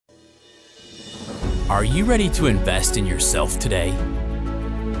Are you ready to invest in yourself today?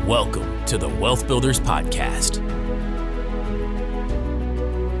 Welcome to the Wealth Builders Podcast,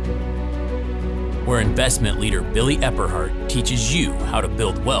 where investment leader Billy Epperhart teaches you how to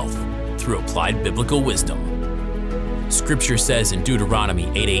build wealth through applied biblical wisdom. Scripture says in Deuteronomy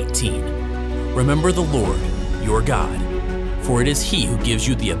 8:18, "Remember the Lord, your God, for it is He who gives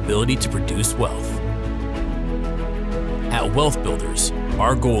you the ability to produce wealth." At Wealth Builders,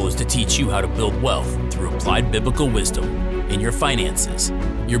 our goal is to teach you how to build wealth through applied biblical wisdom in your finances,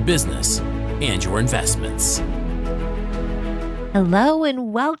 your business, and your investments. Hello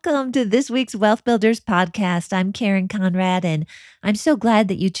and welcome to this week's Wealth Builders Podcast. I'm Karen Conrad, and I'm so glad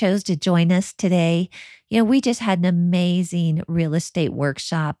that you chose to join us today. We just had an amazing real estate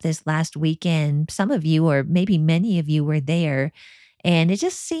workshop this last weekend. Some of you, or maybe many of you, were there, and it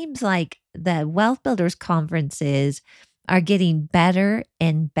just seems like the Wealth Builders conferences are getting better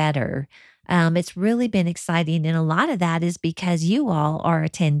and better. It's really been exciting. And a lot of that is because you all are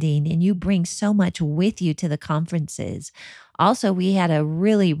attending and you bring so much with you to the conferences. Also, we had a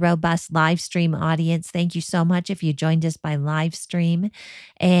really robust live stream audience. Thank you so much if you joined us by live stream.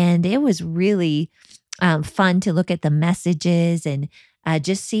 And it was really fun to look at the messages and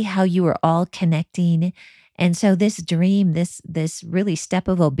just see how you were all connecting. And so this dream, this really step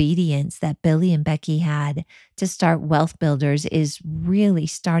of obedience that Billy and Becky had to start Wealth Builders is really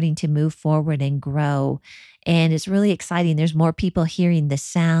starting to move forward and grow. And it's really exciting. There's more people hearing the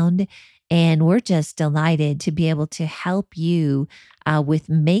sound. And we're just delighted to be able to help you with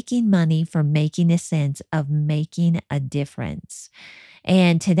making money from making a sense of making a difference.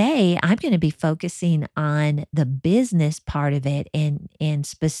 And today I'm going to be focusing on the business part of it and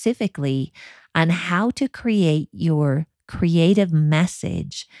specifically on how to create your creative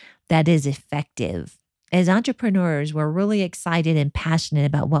message that is effective. As entrepreneurs, we're really excited and passionate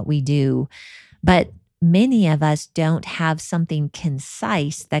about what we do, but many of us don't have something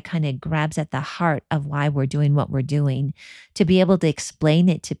concise that kind of grabs at the heart of why we're doing what we're doing to be able to explain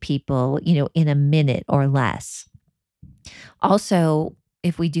it to people, in a minute or less. Also,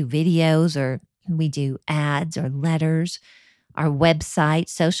 if we do videos or we do ads or letters, our website,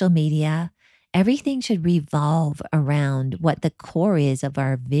 social media, everything should revolve around what the core is of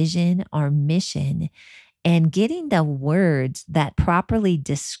our vision, our mission, and getting the words that properly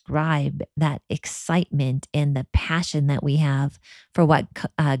describe that excitement and the passion that we have for what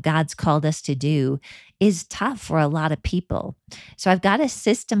God's called us to do is tough for a lot of people. So I've got a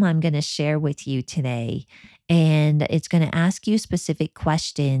system I'm going to share with you today, and it's going to ask you specific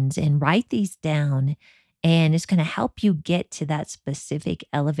questions and write these down. And it's going to help you get to that specific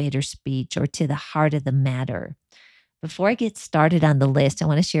elevator speech or to the heart of the matter. Before I get started on the list, I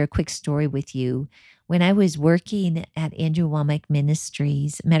want to share a quick story with you. When I was working at Andrew Womack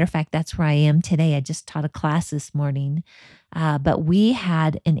Ministries, matter of fact, that's where I am today. I just taught a class this morning, but we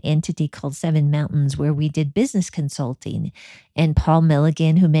had an entity called Seven Mountains where we did business consulting. And Paul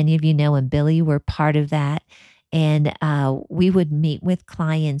Milligan, who many of you know, and Billy were part of that. And we would meet with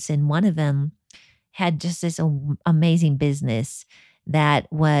clients, and one of them had just this amazing business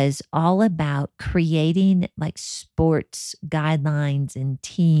that was all about creating like sports guidelines and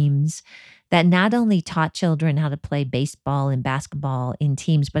teams that not only taught children how to play baseball and basketball in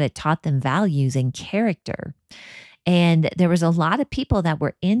teams, but it taught them values and character. And there was a lot of people that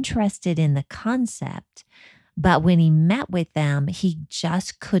were interested in the concept, but when he met with them, he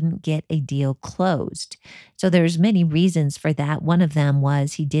just couldn't get a deal closed. So there's many reasons for that. One of them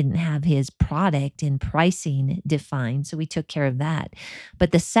was he didn't have his product and pricing defined. So we took care of that.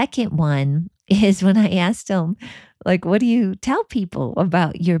 But the second one is when I asked him, like, what do you tell people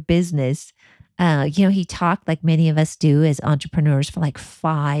about your business? He talked like many of us do as entrepreneurs for like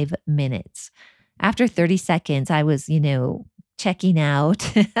 5 minutes. After 30 seconds, I was, checking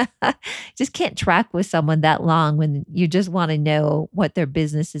out. Just can't track with someone that long when you just want to know what their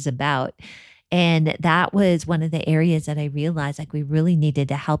business is about. And that was one of the areas that I realized like we really needed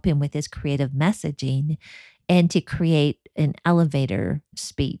to help him with his creative messaging and to create an elevator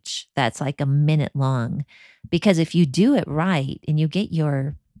speech that's like a minute long. Because if you do it right and you get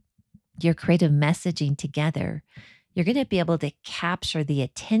your creative messaging together, you're going to be able to capture the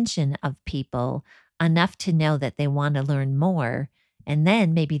attention of people enough to know that they want to learn more. And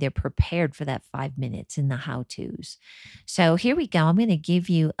then maybe they're prepared for that 5 minutes in the how-tos. So here we go. I'm going to give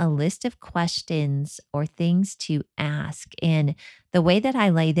you a list of questions or things to ask. And the way that I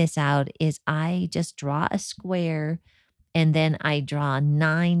lay this out is I just draw a square and then I draw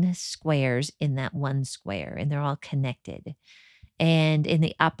 9 squares in that one square, and they're all connected. And in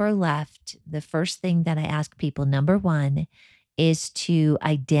the upper left, the first thing that I ask people, number one, is to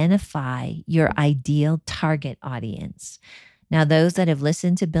identify your ideal target audience. Now, those that have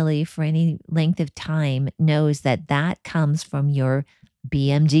listened to Billy for any length of time knows that that comes from your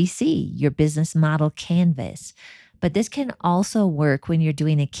BMGC, your business model canvas. But this can also work when you're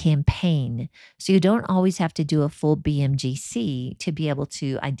doing a campaign. So you don't always have to do a full BMGC to be able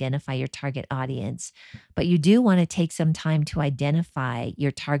to identify your target audience. But you do want to take some time to identify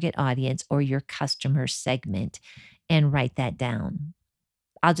your target audience or your customer segment and write that down.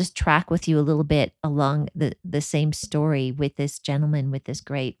 I'll just track with you a little bit along the same story with this gentleman with this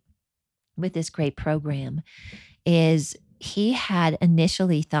great program. Is he had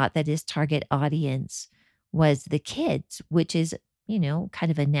initially thought that his target audience was the kids, which is,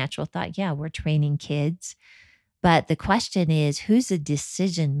 kind of a natural thought. Yeah, we're training kids. But the question is, who's the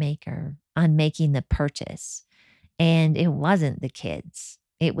decision maker on making the purchase? And it wasn't the kids,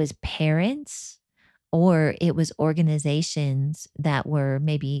 it was parents, or it was organizations that were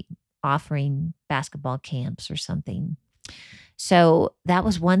maybe offering basketball camps or something. So that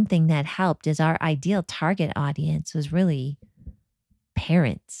was one thing that helped is our ideal target audience was really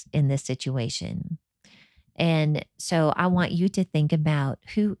parents in this situation. And so I want you to think about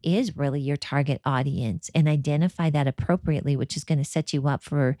who is really your target audience and identify that appropriately, which is going to set you up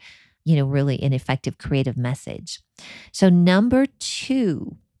for, really an effective creative message. So number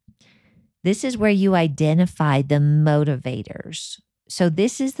 2, this is where you identify the motivators. So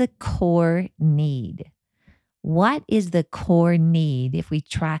this is the core need. What is the core need, if we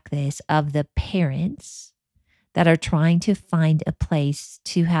track this, of the parents that are trying to find a place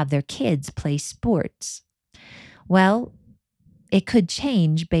to have their kids play sports? Well, it could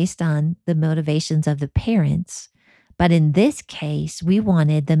change based on the motivations of the parents. But in this case, we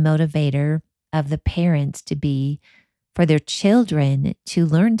wanted the motivator of the parents to be for their children to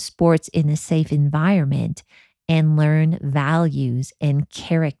learn sports in a safe environment and learn values and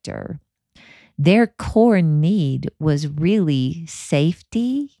character. Their core need was really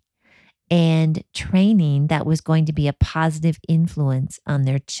safety and training that was going to be a positive influence on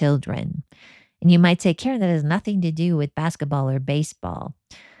their children. And you might say, Karen, that has nothing to do with basketball or baseball.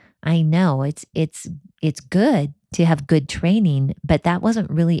 I know it's good to have good training, but that wasn't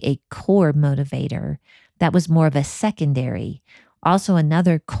really a core motivator. That was more of a secondary. Also,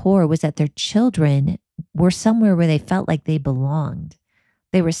 another core was that their children were somewhere where they felt like they belonged.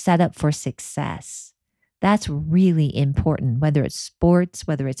 They were set up for success. That's really important, whether it's sports,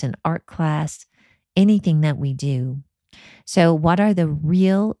 whether it's an art class, anything that we do. So what are the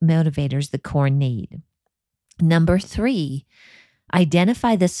real motivators the core need? Number 3,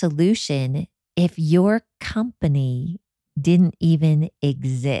 identify the solution if your company didn't even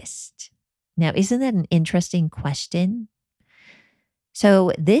exist. Now, isn't that an interesting question?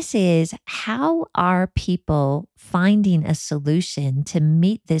 So this is, how are people finding a solution to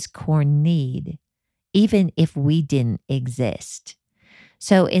meet this core need, even if we didn't exist?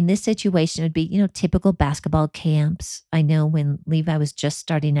 So in this situation, it would be, typical basketball camps. I know when Levi was just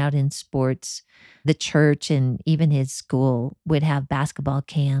starting out in sports, the church and even his school would have basketball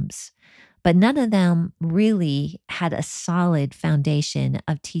camps, but none of them really had a solid foundation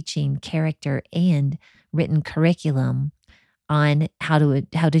of teaching character and written curriculum on how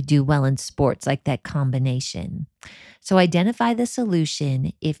to do well in sports, like that combination. So identify the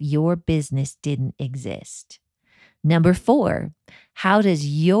solution if your business didn't exist. Number 4, how does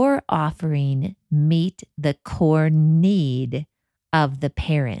your offering meet the core need of the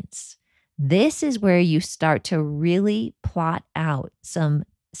parents? This is where you start to really plot out some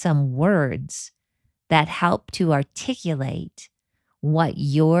words that help to articulate what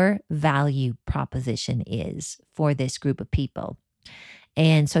your value proposition is for this group of people.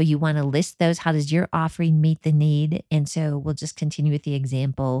 And so you want to list those. How does your offering meet the need? And so we'll just continue with the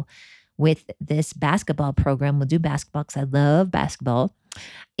example with this basketball program. We'll do basketball because I love basketball.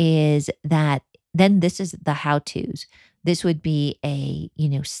 Is that then this is the how-tos. This would be a,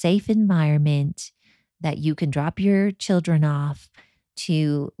 safe environment that you can drop your children off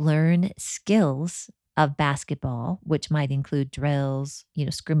to learn skills of basketball, which might include drills,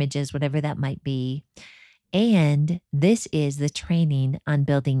 scrimmages, whatever that might be. And this is the training on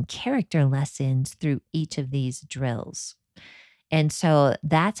building character lessons through each of these drills. And so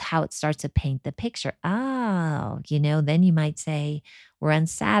that's how it starts to paint the picture. Oh, then you might say, we're on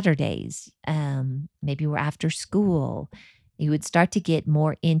Saturdays. Maybe we're after school. You would start to get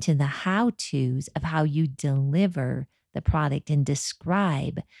more into the how-tos of how you deliver the product and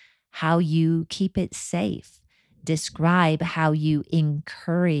describe how you keep it safe. Describe how you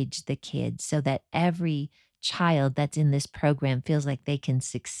encourage the kids so that every child that's in this program feels like they can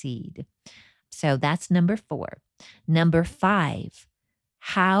succeed. So that's number 4. Number 5,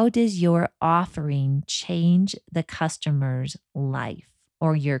 how does your offering change the customer's life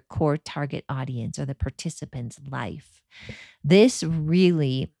or your core target audience or the participant's life? This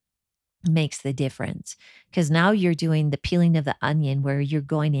really makes the difference because now you're doing the peeling of the onion where you're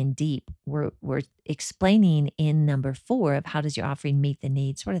going in deep. We're explaining in number 4 of how does your offering meet the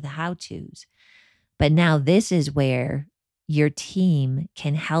needs, sort of the how-tos. But now this is where your team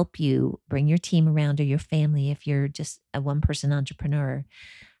can help you bring your team around or your family if you're just a one-person entrepreneur.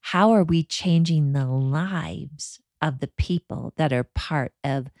 How are we changing the lives of the people that are part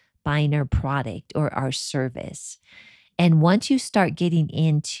of buying our product or our service? And once you start getting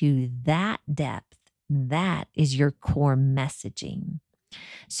into that depth, that is your core messaging.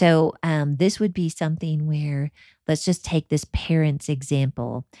 So this would be something where, let's just take this parent's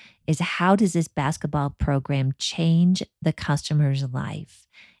example, is how does this basketball program change the customer's life?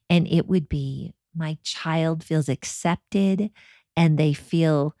 And it would be, my child feels accepted and they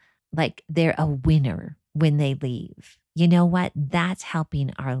feel like they're a winner when they leave. You know what? That's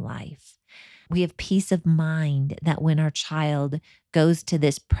helping our life. We have peace of mind that when our child goes to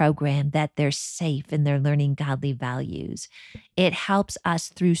this program that they're safe and they're learning godly values. It helps us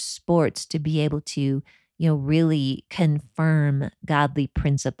through sports to be able to, really confirm godly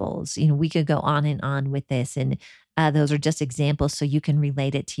principles. We could go on and on with this, and those are just examples so you can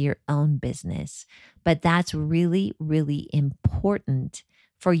relate it to your own business. But that's really, really important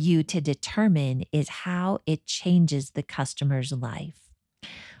for you to determine is how it changes the customer's life.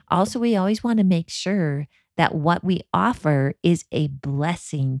 Also, we always want to make sure that what we offer is a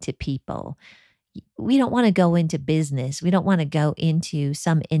blessing to people. We don't want to go into business. We don't want to go into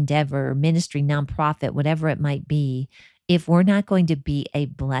some endeavor, ministry, nonprofit, whatever it might be, if we're not going to be a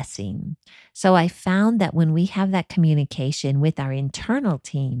blessing. So I found that when we have that communication with our internal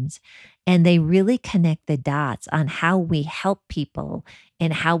teams and they really connect the dots on how we help people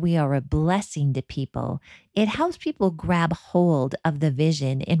and how we are a blessing to people, it helps people grab hold of the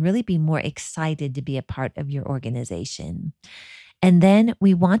vision and really be more excited to be a part of your organization. And then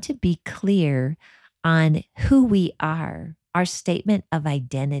we want to be clear on who we are, our statement of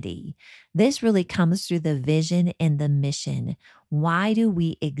identity. This really comes through the vision and the mission. Why do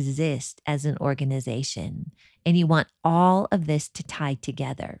we exist as an organization? And you want all of this to tie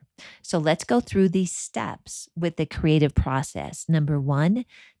together. So let's go through these steps with the creative process. Number 1,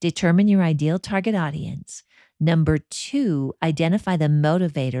 determine your ideal target audience. Number 2, identify the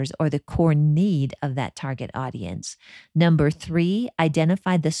motivators or the core need of that target audience. Number 3,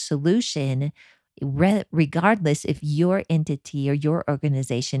 identify the solution regardless if your entity or your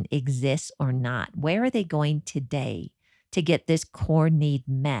organization exists or not. Where are they going today to get this core need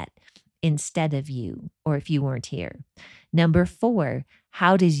met instead of you, or if you weren't here? Number 4,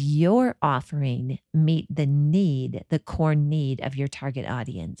 how does your offering meet the need, the core need of your target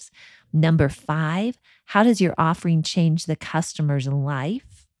audience? Number 5, how does your offering change the customer's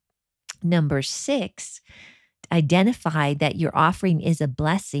life? Number 6, identify that your offering is a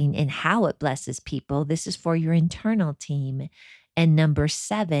blessing and how it blesses people. This is for your internal team. And number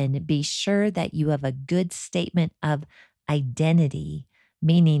 7, be sure that you have a good statement of identity,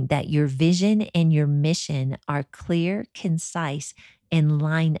 meaning that your vision and your mission are clear, concise, and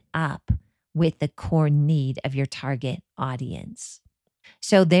line up with the core need of your target audience.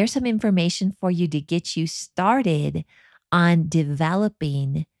 So there's some information for you to get you started on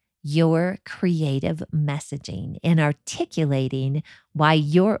developing your creative messaging and articulating why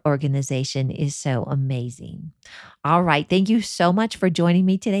your organization is so amazing. All right. Thank you so much for joining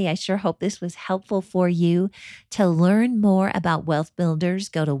me today. I sure hope this was helpful for you. To learn more about Wealth Builders,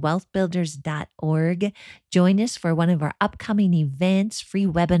 go to wealthbuilders.org. Join us for one of our upcoming events, free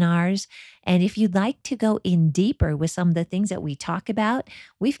webinars. And if you'd like to go in deeper with some of the things that we talk about,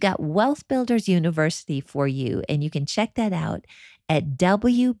 we've got Wealth Builders University for you. And you can check that out at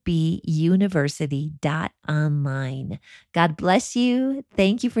wbuniversity.online. God bless you.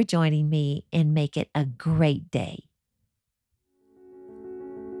 Thank you for joining me, and make it a great day.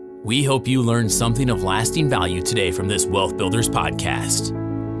 We hope you learned something of lasting value today from this Wealth Builders podcast.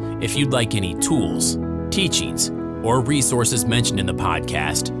 If you'd like any tools, teachings, or resources mentioned in the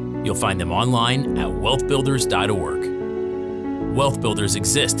podcast, you'll find them online at wealthbuilders.org. Wealth Builders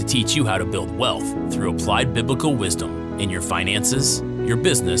exists to teach you how to build wealth through applied biblical wisdom in your finances, your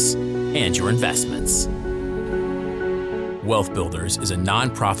business, and your investments. Wealth Builders is a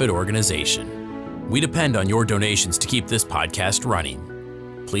nonprofit organization. We depend on your donations to keep this podcast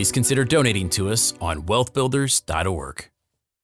running. Please consider donating to us on wealthbuilders.org.